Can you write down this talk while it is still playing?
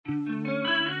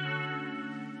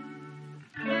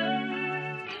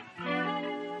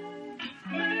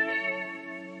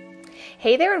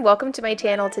Hey there and welcome to my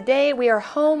channel. Today we are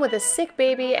home with a sick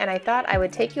baby and I thought I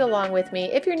would take you along with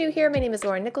me. If you're new here, my name is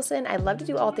Lauren Nicholson. I love to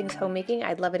do all things homemaking.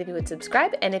 I'd love it if you would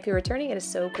subscribe, and if you're returning, it is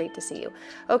so great to see you.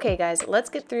 Okay guys, let's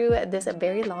get through this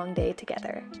very long day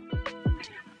together.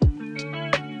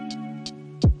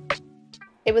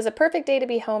 It was a perfect day to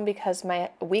be home because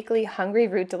my weekly Hungry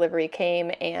Root delivery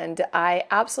came, and I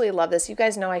absolutely love this. You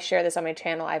guys know I share this on my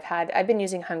channel. I've been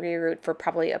using Hungry Root for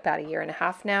probably about a year and a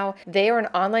half now. They are an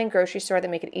online grocery store that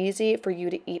make it easy for you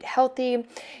to eat healthy.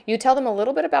 You tell them a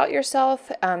little bit about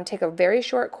yourself, take a very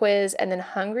short quiz, and then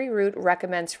Hungry Root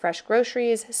recommends fresh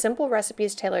groceries, simple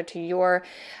recipes tailored to your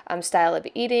style of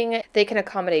eating. They can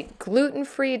accommodate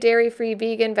gluten-free, dairy-free,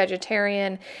 vegan,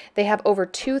 vegetarian. They have over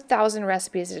 2,000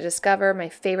 recipes to discover.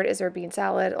 My favorite is their bean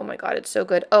salad. Oh my god, it's so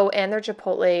good. Oh, and their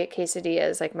Chipotle quesadilla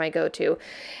is like my go-to.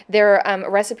 Their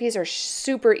recipes are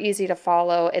super easy to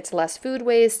follow. It's less food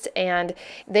waste, and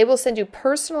they will send you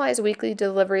personalized weekly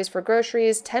deliveries for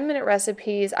groceries, 10-minute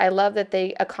recipes. I love that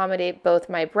they accommodate both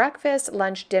my breakfast,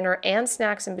 lunch, dinner, and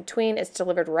snacks in between. It's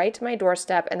delivered right to my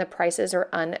doorstep, and the prices are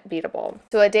unbeatable.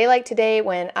 So a day like today,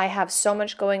 when I have so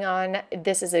much going on,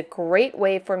 this is a great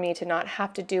way for me to not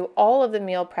have to do all of the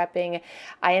meal prepping.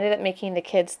 I ended up making the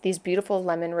kids these beautiful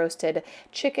lemon roasted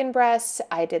chicken breasts.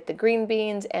 I did the green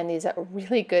beans and these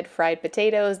really good fried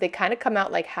potatoes. They kind of come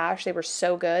out like hash. They were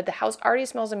so good. The house already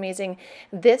smells amazing.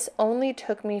 This only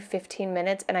took me 15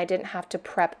 minutes and I didn't have to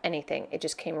prep anything. It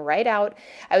just came right out.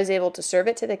 I was able to serve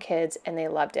it to the kids and they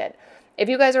loved it. If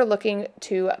you guys are looking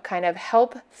to kind of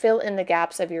help fill in the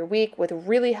gaps of your week with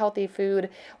really healthy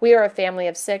food, we are a family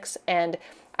of 6, and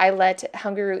I let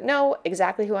Hungry Root know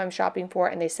exactly who I'm shopping for,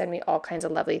 and they send me all kinds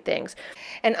of lovely things.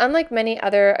 And unlike many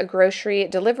other grocery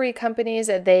delivery companies,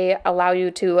 they allow you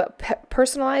to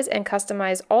personalize and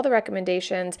customize all the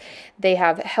recommendations. They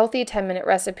have healthy 10-minute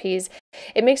recipes.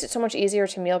 It makes it so much easier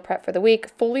to meal prep for the week.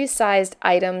 Fully sized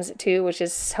items too, which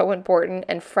is so important,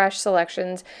 and fresh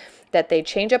selections that they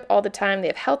change up all the time. They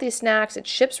have healthy snacks. It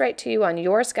ships right to you on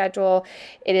your schedule.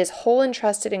 It is whole and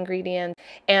trusted ingredients,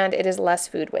 and it is less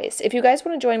food waste. If you guys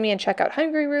want to join me and check out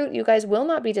Hungry Root, you guys will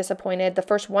not be disappointed. The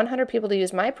first 100 people to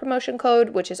use my promotion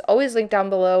code, which is always linked down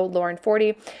below,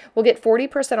 Lauren40, will get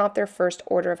 40% off their first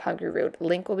order of Hungry Root.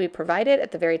 Link will be provided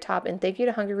at the very top, and thank you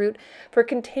to Hungry Root for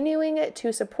continuing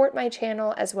to support my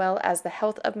channel as well as the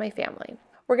health of my family.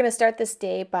 We're going to start this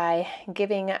day by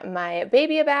giving my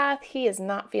baby a bath. He is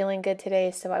not feeling good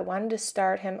today, so I wanted to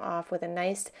start him off with a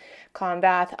nice calm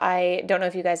bath. I don't know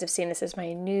if you guys have seen this. Is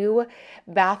my new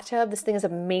bathtub. This thing is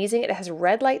amazing. It has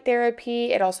red light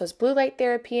therapy. It also has blue light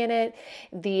therapy in it.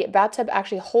 The bathtub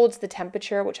actually holds the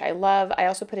temperature, which I love. I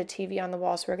also put a TV on the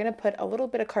wall, so we're going to put a little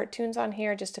bit of cartoons on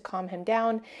here just to calm him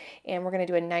down, and we're going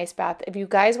to do a nice bath. If you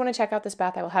guys want to check out this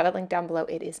bath, I will have it linked down below.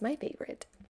 It is my favorite.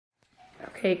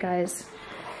 Okay, guys.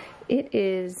 It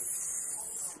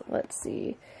is, let's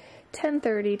see,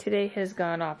 10:30. Today has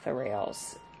gone off the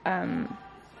rails. I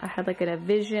had like a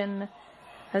vision.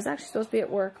 I was actually supposed to be at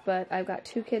work, but I've got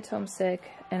 2 kids homesick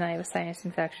and I have a sinus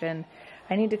infection.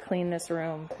 I need to clean this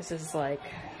room. This is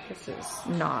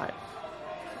not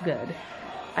good.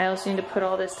 I also need to put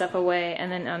all this stuff away.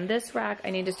 And then on this rack,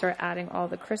 I need to start adding all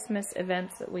the Christmas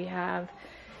events that we have.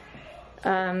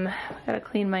 I gotta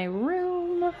clean my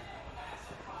room.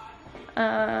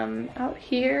 Out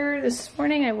here this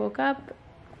morning I woke up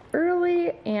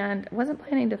early and wasn't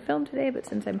planning to film today, but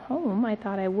since I'm home I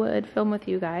thought I would film with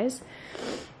you guys.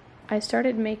 I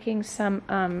started making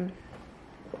some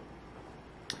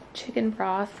chicken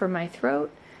broth for my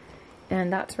throat,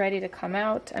 and that's ready to come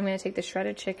out. I'm going to take the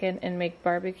shredded chicken and make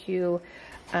barbecue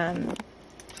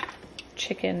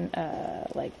chicken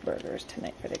like burgers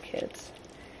tonight for the kids.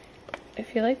 I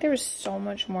feel like there was so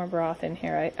much more broth in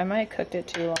here. I might have cooked it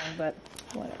too long, but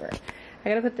whatever. I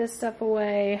gotta put this stuff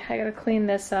away. I gotta clean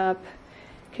this up.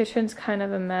 Kitchen's kind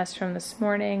of a mess from this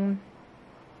morning.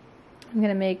 I'm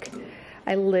gonna make,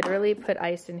 I literally put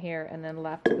ice in here and then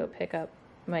left to go pick up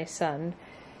my son.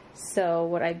 So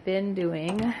what I've been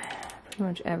doing pretty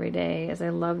much every day is I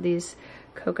love these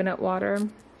coconut water.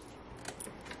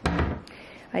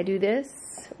 I do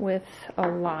this with a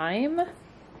lime.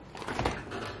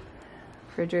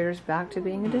 Refrigerator's back to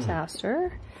being a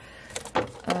disaster.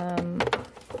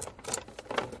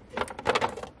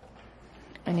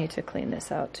 I need to clean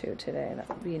this out too today. That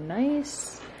would be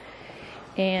nice.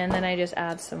 And then I just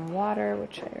add some water,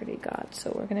 which I already got,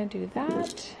 so we're gonna do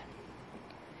that.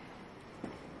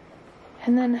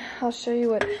 And then I'll show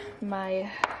you what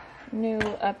my new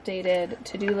updated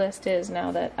to-do list is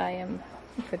now that I am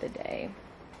for the day.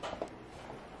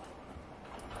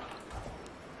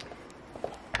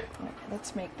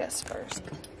 Let's make this first.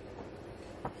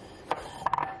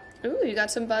 Ooh, you got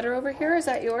some butter over here. Is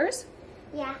that yours?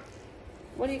 Yeah.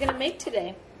 What are you gonna make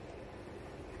today?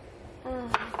 I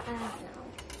don't know.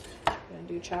 Gonna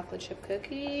do chocolate chip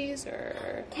cookies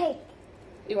or Cake.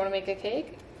 you want to make a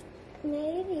cake?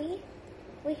 Maybe.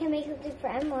 We can make something for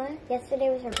Emma. Yesterday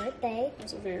was her birthday.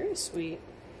 That's very sweet.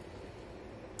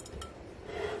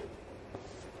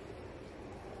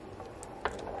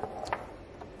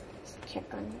 Let's check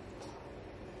on it.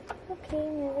 Okay,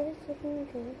 maybe it's looking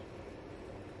good.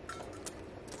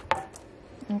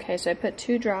 Okay, so I put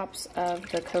 2 drops of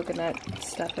the coconut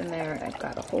stuff in there. I've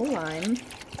got a whole lime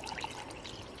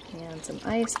and some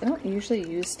ice. I don't usually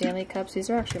use Stanley cups. These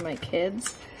are actually my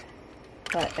kids,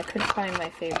 but I couldn't find my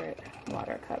favorite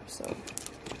water cup, so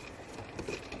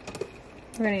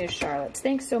we're gonna use Charlotte's.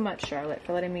 Thanks so much, Charlotte,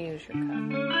 for letting me use your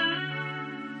cup.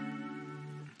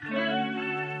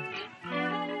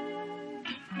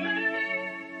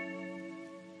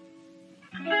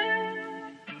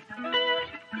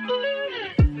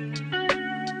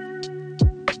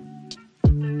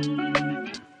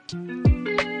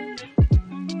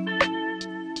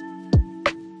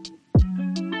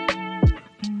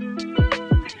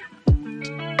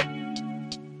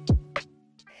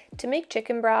 To make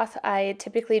chicken broth, I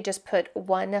typically just put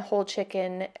 1 whole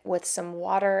chicken with some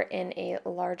water in a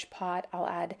large pot. I'll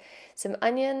add some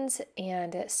onions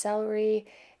and celery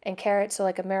and carrots, so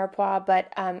like a mirepoix,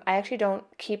 but I actually don't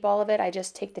keep all of it. I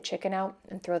just take the chicken out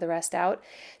and throw the rest out.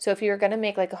 So if you're gonna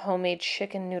make like a homemade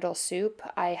chicken noodle soup,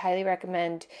 I highly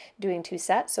recommend doing 2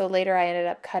 sets. So later I ended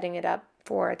up cutting it up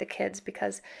for the kids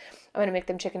because I'm gonna make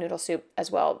them chicken noodle soup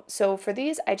as well. So for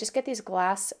these, I just get these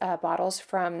glass bottles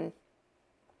from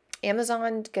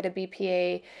Amazon, get a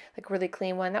BPA, like really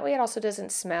clean one. That way it also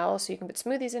doesn't smell, so you can put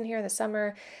smoothies in here in the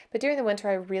summer. But during the winter,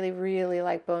 I really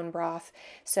like bone broth,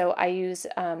 so I use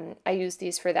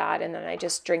these for that, and then I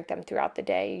just drink them throughout the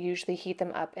day. Usually heat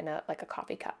them up in a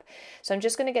coffee cup. So I'm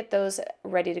just gonna get those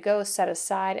ready to go, set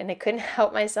aside, and I couldn't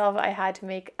help myself. I had to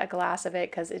make a glass of it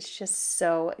because it's just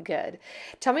so good.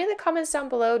 Tell me in the comments down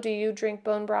below, do you drink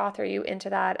bone broth? Are you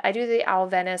into that? I do the Al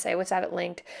Venice. I always have it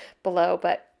linked below,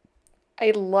 but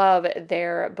I love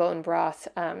their bone broth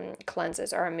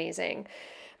cleanses, are amazing.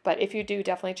 But if you do,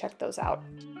 definitely check those out.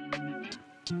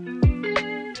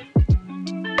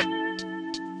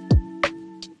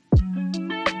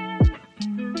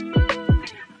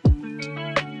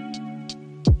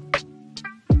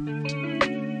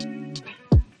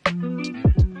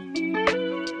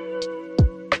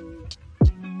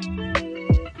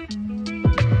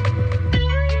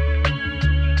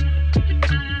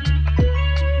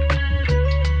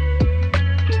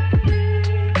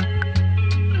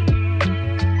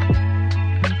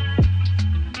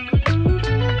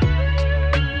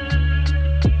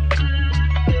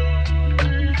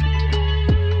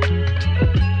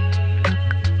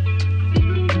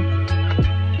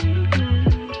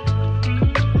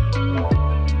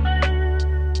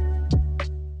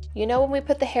 You know, when we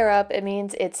put the hair up, it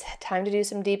means it's time to do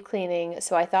some deep cleaning.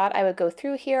 So I thought I would go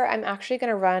through here. I'm actually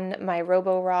going to run my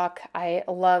Roborock. I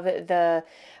love the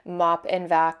mop and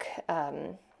vac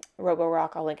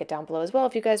Roborock. I'll link it down below as well.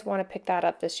 If you guys want to pick that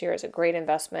up this year, it's a great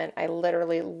investment. I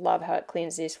literally love how it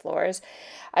cleans these floors.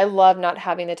 I love not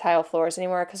having the tile floors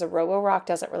anymore because a Roborock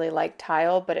doesn't really like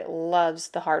tile, but it loves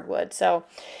the hardwood. So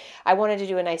I wanted to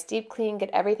do a nice deep clean,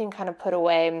 get everything kind of put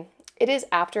away. It is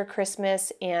after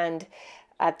Christmas, and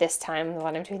at this time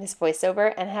when I'm doing this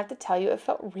voiceover, and I have to tell you, it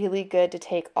felt really good to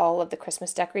take all of the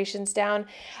Christmas decorations down.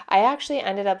 I actually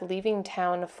ended up leaving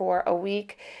town for a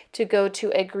week to go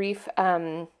to a grief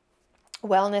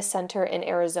wellness center in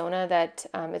Arizona that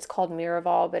it's called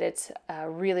Miraval, but it's a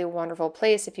really wonderful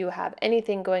place if you have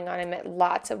anything going on. I met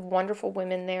lots of wonderful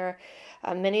women there,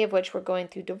 many of which were going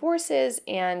through divorces,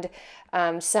 and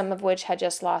some of which had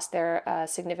just lost their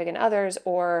significant others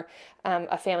or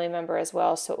a family member as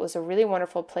well. So it was a really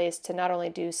wonderful place to not only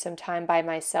do some time by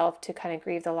myself to kind of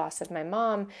grieve the loss of my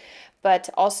mom, but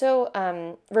also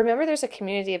remember there's a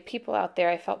community of people out there.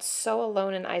 I felt so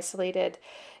alone and isolated.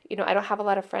 You know, I don't have a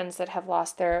lot of friends that have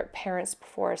lost their parents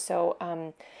before, so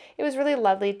it was really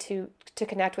lovely to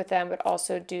connect with them, but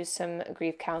also do some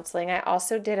grief counseling. I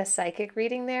also did a psychic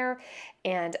reading there,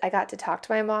 and I got to talk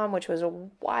to my mom, which was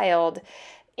wild.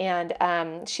 And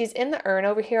she's in the urn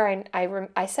over here.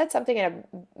 I said something in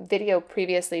a video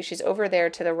previously. She's over there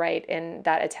to the right in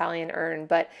that Italian urn,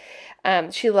 but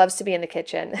she loves to be in the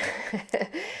kitchen.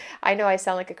 I know I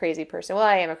sound like a crazy person. Well,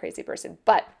 I am a crazy person,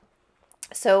 but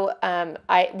So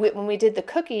when we did the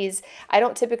cookies, I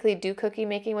don't typically do cookie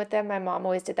making with them. My mom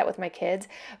always did that with my kids.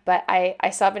 But I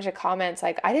saw a bunch of comments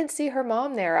like, I didn't see her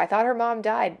mom there. I thought her mom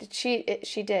died. She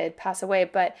did pass away,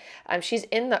 but she's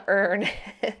in the urn.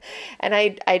 And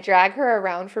I drag her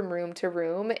around from room to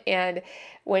room. And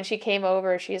when she came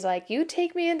over, she's like, you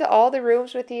take me into all the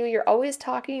rooms with you. You're always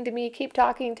talking to me. Keep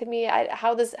talking to me.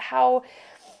 How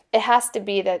it has to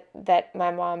be that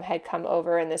my mom had come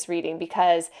over in this reading,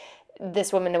 because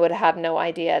this woman would have no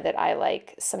idea that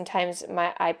sometimes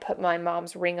I put my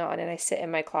mom's ring on and I sit in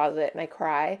my closet and I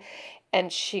cry.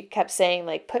 And she kept saying,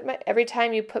 like, every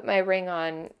time you put my ring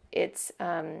on, it's,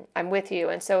 I'm with you.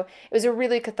 And so it was a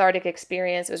really cathartic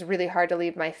experience. It was really hard to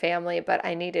leave my family, but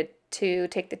I needed to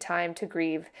take the time to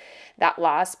grieve that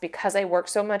loss. Because I work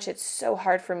so much, it's so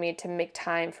hard for me to make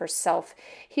time for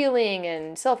self-healing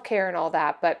and self-care and all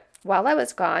that. But while I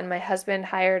was gone, my husband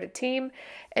hired a team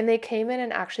and they came in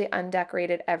and actually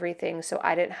undecorated everything, so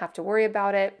I didn't have to worry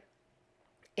about it.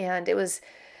 And it was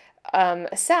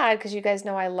sad, because you guys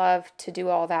know I love to do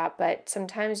all that, but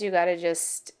sometimes you got to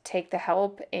just take the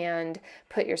help and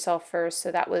put yourself first.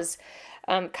 So that was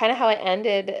kind of how I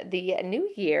ended the new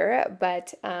year.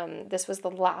 But this was the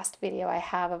last video I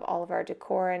have of all of our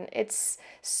decor, and it's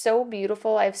so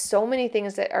beautiful. I have so many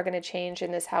things that are going to change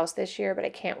in this house this year, but I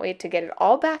can't wait to get it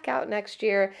all back out next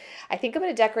year. I think I'm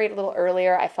going to decorate a little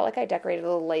earlier. I felt like I decorated a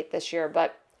little late this year,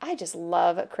 but I just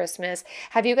love Christmas.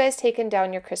 Have you guys taken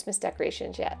down your Christmas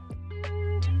decorations yet?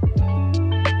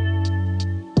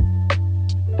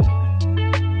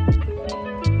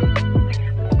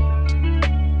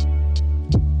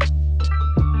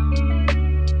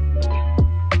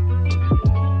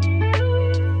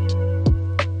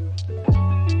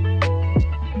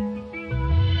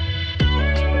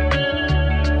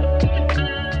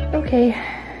 Okay,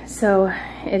 so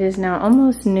it is now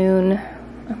almost noon.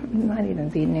 It might even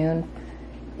be noon.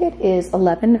 It is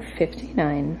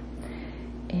 11:59,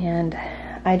 and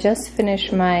I just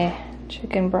finished my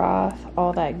chicken broth,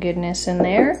 all that goodness in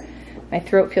there. My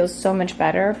throat feels so much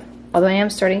better, although I am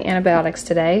starting antibiotics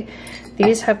today.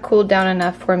 These have cooled down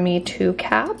enough for me to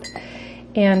cap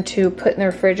and to put in the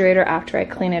refrigerator after I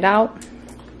clean it out.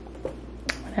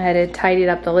 I had to tidy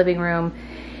up the living room.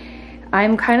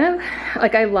 I'm kind of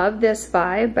like, I love this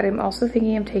vibe, but I'm also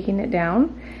thinking of taking it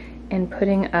down and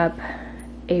putting up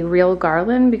a real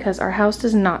garland, because our house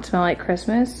does not smell like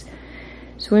Christmas.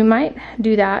 So we might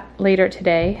do that later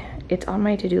today. It's on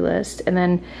my to-do list. And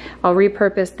then I'll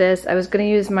repurpose this. I was gonna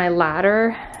use my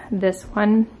ladder, this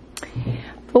one,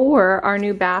 for our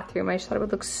new bathroom. I just thought it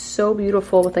would look so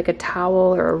beautiful with like a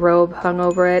towel or a robe hung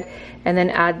over it, and then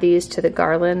add these to the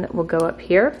garland that will go up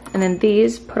here. And then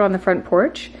these put on the front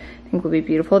porch, I think will be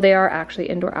beautiful. They are actually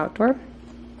indoor outdoor.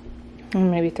 And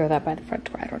maybe throw that by the front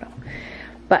door, I don't know.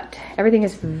 But everything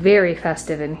is very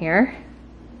festive in here.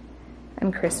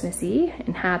 I'm Christmassy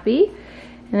and happy.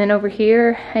 And then over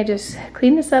here, I just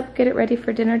clean this up, get it ready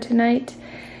for dinner tonight.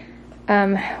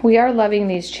 We are loving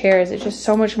these chairs. It's just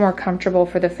so much more comfortable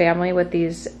for the family with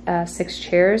these 6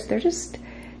 chairs. They're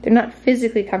not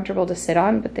physically comfortable to sit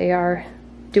on, but they are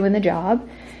doing the job.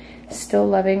 Still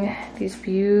loving these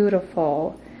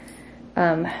beautiful,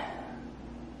 oh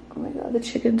my God, the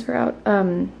chickens are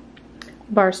out,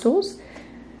 bar stools.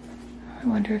 I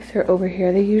wonder if they're over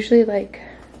here. They usually like,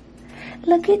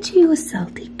 look at you,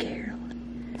 salty girl.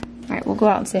 All right, we'll go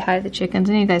out and say hi to the chickens.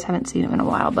 And you guys haven't seen them in a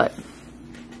while, but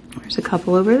there's a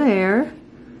couple over there.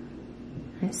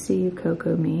 I see you,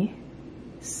 Coco Me.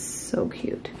 So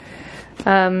cute.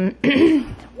 What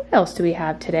else do we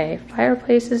have today?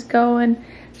 Fireplace is going.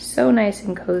 So nice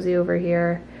and cozy over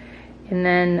here. And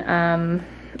then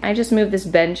I just moved this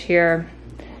bench here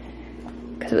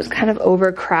because it was kind of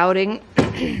overcrowding.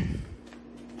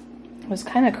 It was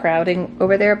kind of crowding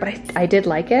over there, but I did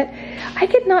like it. I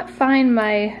could not find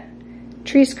my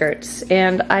tree skirts,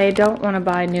 and I don't want to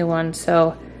buy new ones,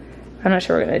 so I'm not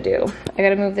sure what we're gonna do. I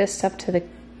gotta move this stuff to the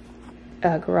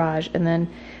garage, and then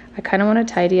I kind of want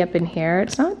to tidy up in here.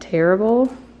 It's not terrible.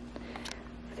 I'm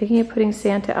thinking of putting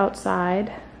Santa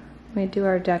outside. We do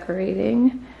our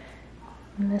decorating,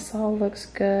 and this all looks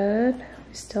good.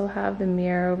 We still have the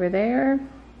mirror over there.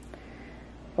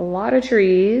 A lot of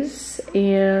trees,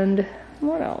 and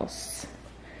what else?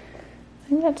 I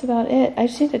think that's about it. I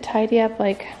just need to tidy up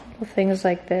like little things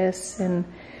like this, and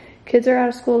kids are out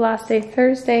of school last day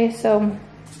Thursday, so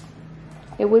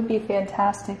it would be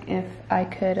fantastic if I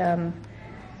could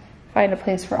find a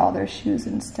place for all their shoes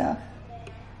and stuff.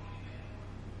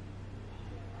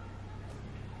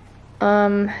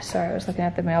 Sorry, I was looking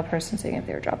at the mail person seeing if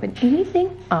they were dropping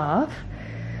anything off.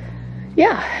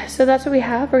 Yeah, so that's what we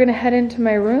have. We're gonna head into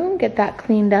my room, get that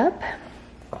cleaned up,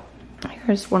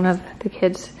 Here's one of the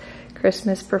kids'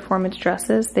 Christmas performance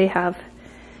dresses. They have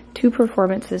 2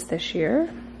 performances this year.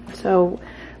 So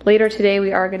later today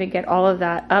we are gonna get all of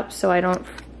that up so I don't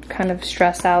kind of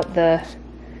stress out the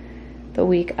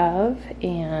week of.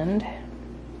 And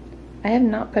I have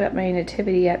not put up my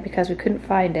nativity yet because we couldn't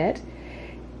find it.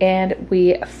 And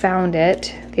we found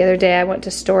it. The other day I went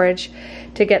to storage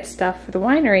to get stuff for the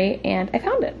winery and I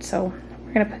found it. So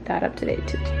we're gonna put that up today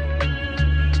too.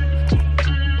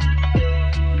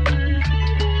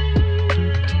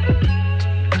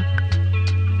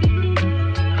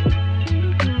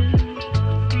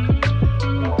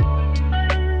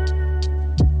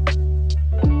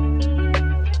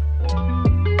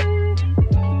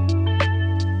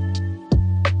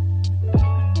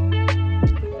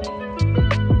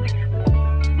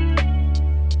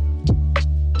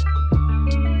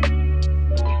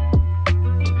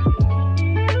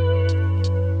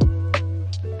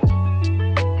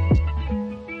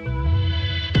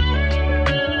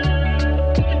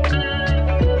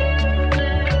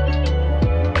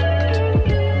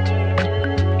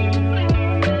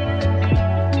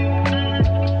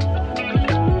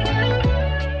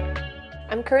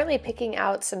 Currently picking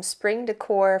out some spring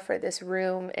decor for this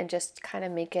room and just kind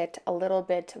of make it a little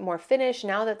bit more finished.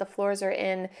 Now that the floors are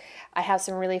in, I have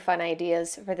some really fun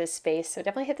ideas for this space. So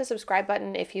definitely hit the subscribe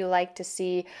button if you like to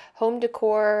see home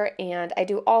decor. And I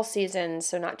do all seasons,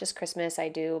 so not just Christmas. I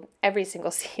do every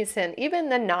single season, even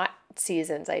the not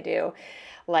seasons I do.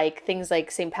 Like things like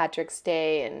St. Patrick's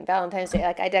Day and Valentine's Day.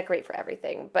 Like I decorate for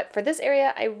everything. But for this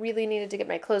area, I really needed to get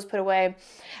my clothes put away.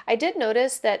 I did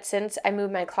notice that since I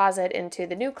moved my closet into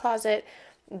the new closet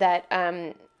that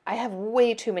I have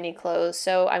way too many clothes.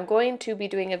 So I'm going to be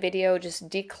doing a video just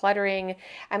decluttering.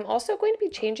 I'm also going to be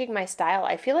changing my style.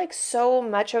 I feel like so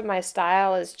much of my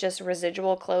style is just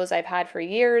residual clothes I've had for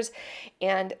years.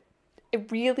 And I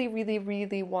really, really,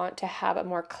 really want to have a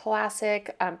more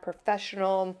classic,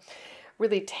 professional,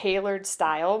 really tailored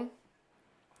style.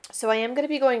 So I am going to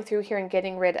be going through here and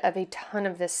getting rid of a ton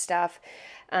of this stuff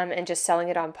and just selling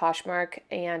it on Poshmark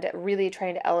and really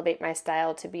trying to elevate my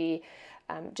style to be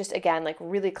just again like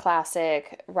really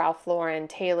classic, Ralph Lauren,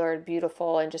 tailored,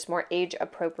 beautiful, and just more age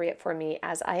appropriate for me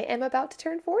as I am about to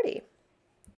turn 40.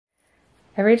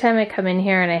 Every time I come in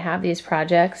here and I have these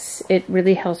projects, it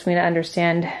really helps me to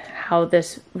understand how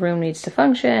this room needs to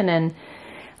function and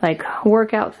like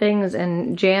workout things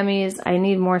and jammies. I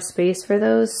need more space for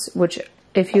those, which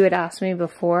if you had asked me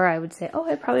before, I would say, oh,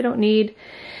 I probably don't need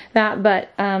that, but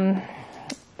I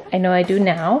know I do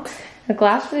now. The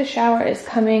glass for the shower is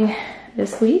coming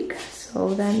this week,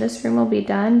 so then this room will be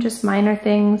done. Just minor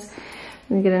things.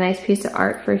 We get a nice piece of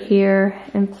art for here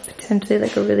and potentially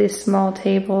like a really small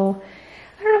table.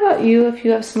 I don't know about you, if you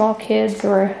have small kids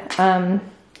or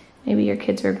maybe your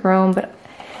kids are grown, but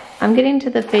I'm getting to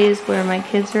the phase where my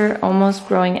kids are almost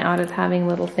growing out of having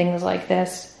little things like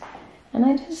this. And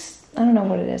I don't know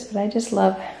what it is, but I just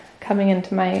love coming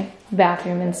into my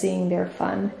bathroom and seeing their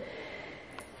fun.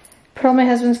 Put all my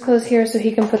husband's clothes here so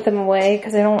he can put them away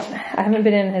because I haven't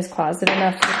been in his closet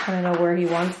enough to kind of know where he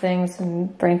wants things,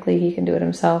 and frankly, he can do it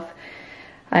himself.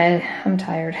 I'm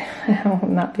tired.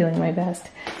 I'm not feeling my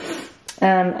best.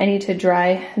 I need to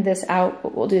dry this out,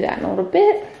 but we'll do that in a little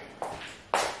bit.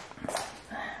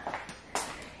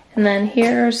 And then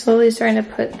here, slowly starting to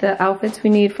put the outfits we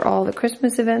need for all the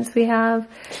Christmas events we have.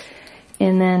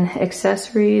 And then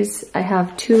accessories. I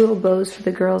have 2 little bows for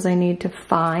the girls I need to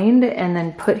find and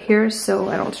then put here so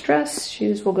I don't stress.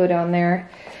 Shoes will go down there.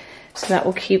 So that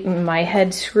will keep my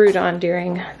head screwed on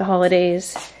during the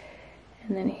holidays.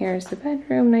 And then here's the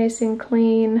bedroom, nice and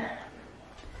clean.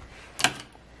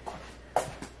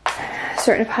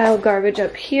 Starting to pile garbage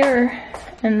up here.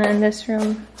 And then this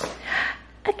room,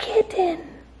 a kitten.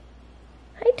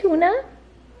 Hi, Tuna.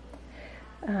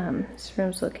 This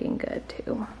room's looking good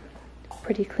too.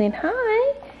 Pretty clean.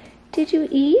 Hi. Did you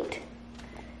eat?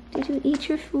 Did you eat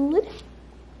your food?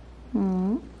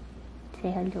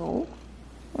 Say hello.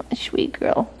 What a sweet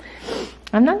girl.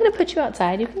 I'm not going to put you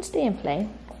outside. You can stay and play.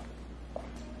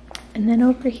 And then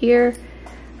over here,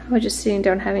 I was just sitting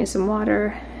down having some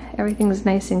water. Everything's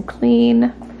nice and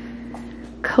clean.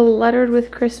 Cluttered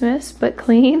with Christmas, but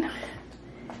clean.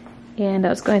 And I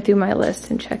was going through my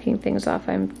list and checking things off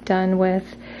I'm done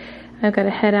with. I've got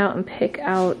to head out and pick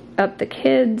up the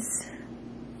kids.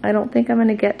 I don't think I'm going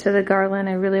to get to the garland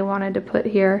I really wanted to put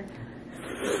here.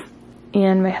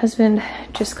 And my husband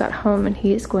just got home and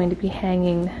he is going to be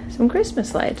hanging some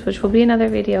Christmas lights, which will be another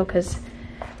video because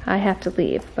I have to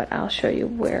leave, but I'll show you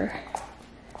where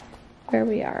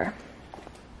we are.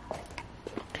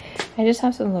 I just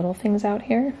have some little things out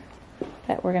here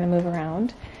that we're going to move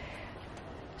around.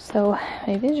 So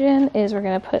my vision is we're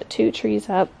gonna put 2 trees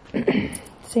up,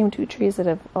 same 2 trees that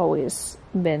have always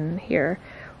been here.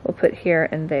 We'll put here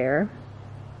and there.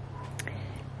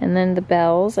 And then the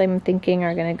bells, I'm thinking,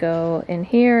 are gonna go in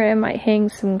here. I might hang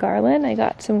some garland. I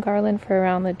got some garland for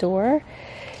around the door.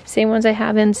 Same ones I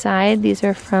have inside. These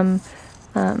are from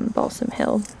Balsam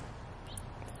Hill.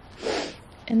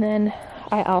 And then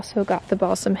I also got the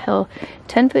Balsam Hill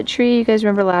 10-foot tree. You guys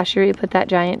remember last year we put that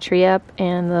giant tree up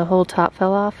and the whole top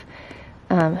fell off?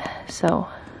 So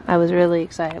I was really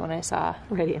excited when I saw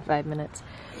ready in 5 minutes.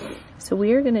 So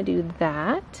we are gonna do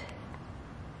that.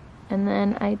 And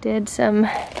then I did some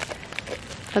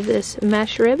of this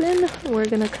mesh ribbon. We're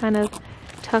gonna kind of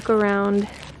tuck around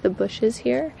the bushes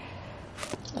here.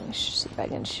 Let me see if I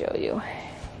can show you.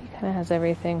 It kind of has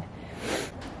everything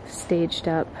staged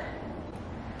up.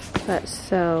 But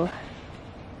so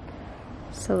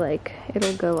like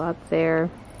it'll go up there.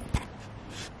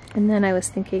 And then I was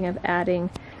thinking of adding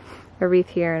a wreath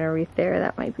here and a wreath there.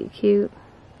 That might be cute.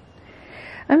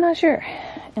 I'm not sure.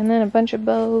 And then a bunch of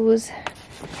bows.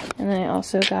 And then I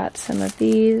also got some of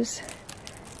these.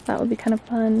 That would be kind of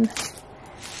fun.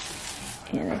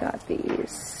 And I got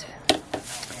these.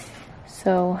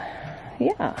 So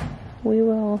yeah, we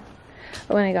will.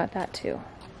 Oh, and I got that too,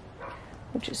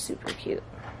 which is super cute.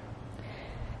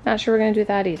 Not sure we're gonna do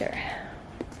that either.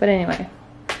 But anyway,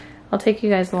 I'll take you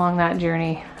guys along that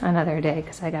journey another day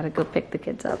because I gotta go pick the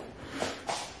kids up.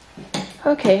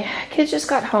 Okay, kids just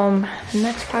got home. The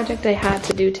next project I had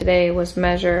to do today was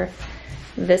measure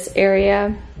this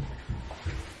area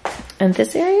and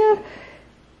this area.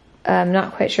 I'm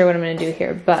not quite sure what I'm gonna do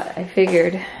here, but I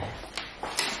figured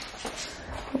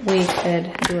we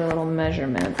could do a little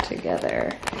measurement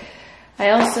together.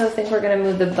 I also think we're gonna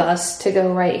move the bus to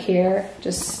go right here,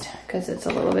 just because it's a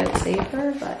little bit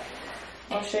safer, but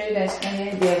I'll show you guys kind of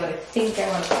an idea of what I think I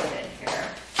want to put in here.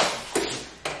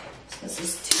 So this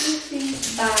is 2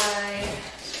 feet by,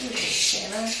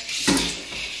 Shanna,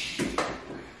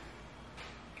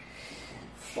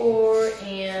 4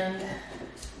 and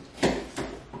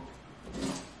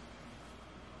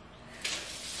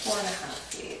 4.5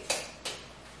 feet.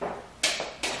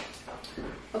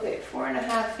 Okay,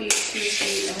 4.5 feet, 2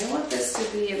 feet, and we want this to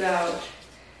be about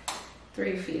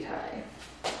 3 feet high.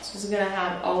 So this is gonna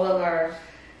have all of our,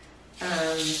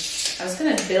 I was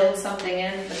gonna build something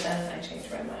in, but then I changed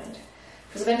my mind.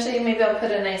 Because eventually maybe I'll put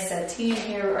a nice settee in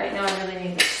here, but right now I really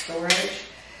need the storage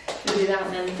to do that.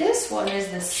 And then this one is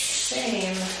the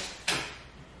same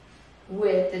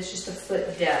width, it's just a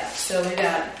foot depth. So we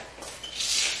got,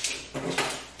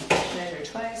 measure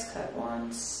twice, cut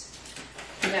once.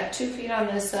 We got 2 feet on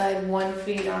this side, 1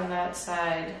 feet on that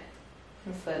side,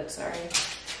 a foot, sorry.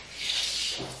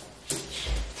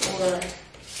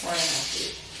 4.5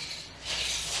 feet.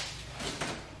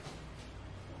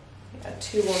 We got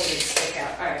 2 more that stick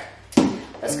out. All right,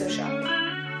 let's go shopping.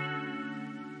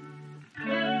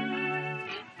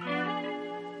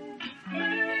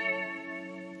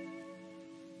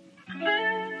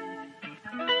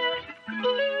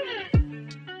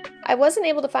 I wasn't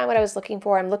able to find what I was looking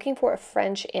for. I'm looking for a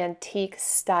French antique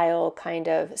style kind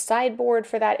of sideboard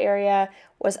for that area.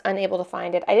 Was unable to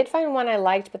find it. I did find one I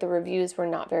liked, but the reviews were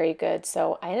not very good,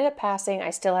 so I ended up passing. I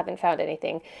still haven't found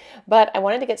anything, but I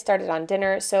wanted to get started on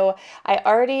dinner, so I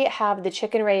already have the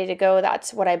chicken ready to go.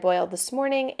 That's what I boiled this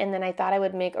morning, and then I thought I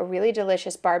would make a really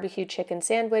delicious barbecue chicken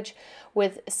sandwich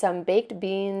with some baked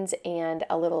beans and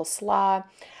a little slaw.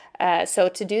 So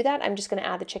to do that, I'm just going to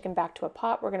add the chicken back to a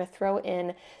pot. We're going to throw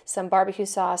in some barbecue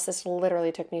sauce. This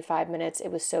literally took me 5 minutes.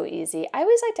 It was so easy. I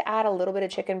always like to add a little bit of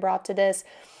chicken broth to this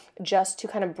just to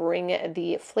kind of bring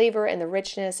the flavor and the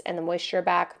richness and the moisture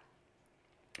back.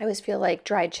 I always feel like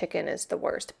dried chicken is the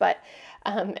worst, but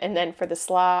and then for the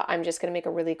slaw, I'm just going to make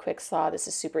a really quick slaw. This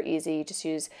is super easy. You just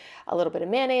use a little bit of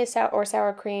mayonnaise or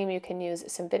sour cream. You can use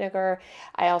some vinegar.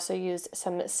 I also used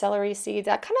some celery seeds.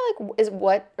 That kind of like is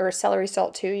or celery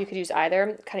salt too. You could use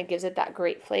either. Kind of gives it that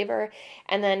great flavor.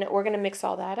 And then we're going to mix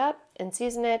all that up and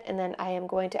season it. And then I am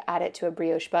going to add it to a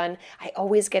brioche bun. I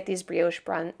always get these brioche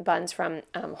buns from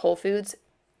Whole Foods.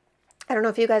 I don't know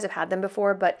if you guys have had them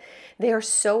before, but they are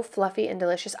so fluffy and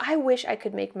delicious. I wish I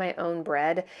could make my own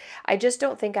bread. I just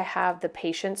don't think I have the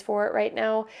patience for it right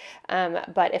now.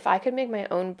 But if I could make my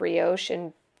own brioche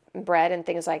and bread and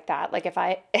things like that, like if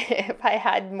I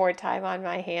had more time on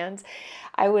my hands,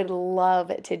 I would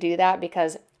love to do that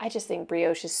because I just think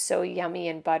brioche is so yummy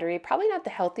and buttery. Probably not the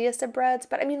healthiest of breads,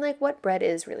 but I mean, like, what bread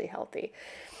is really healthy?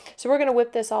 So we're going to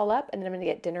whip this all up, and then I'm going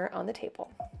to get dinner on the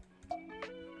table.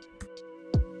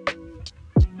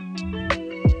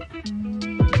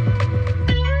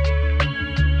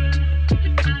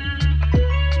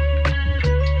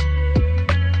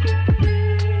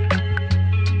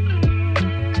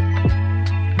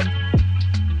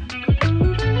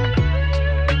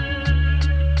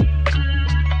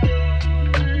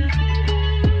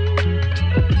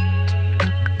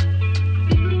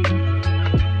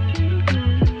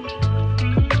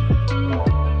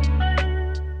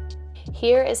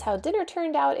 Here is how dinner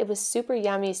turned out. It was super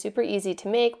yummy, super easy to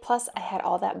make, plus I had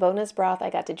all that bonus broth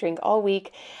I got to drink all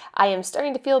week. I am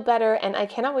starting to feel better, and I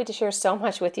cannot wait to share so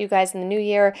much with you guys in the new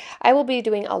year. I will be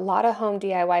doing a lot of home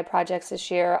DIY projects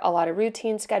this year, a lot of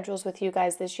routine schedules with you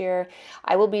guys this year.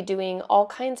 I will be doing all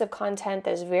kinds of content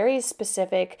that is very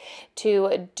specific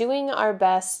to doing our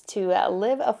best to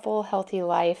live a full, healthy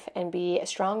life and be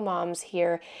strong moms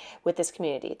here with this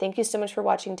community. Thank you so much for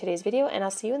watching today's video, and I'll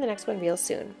see you in the next one real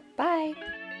soon.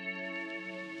 Bye!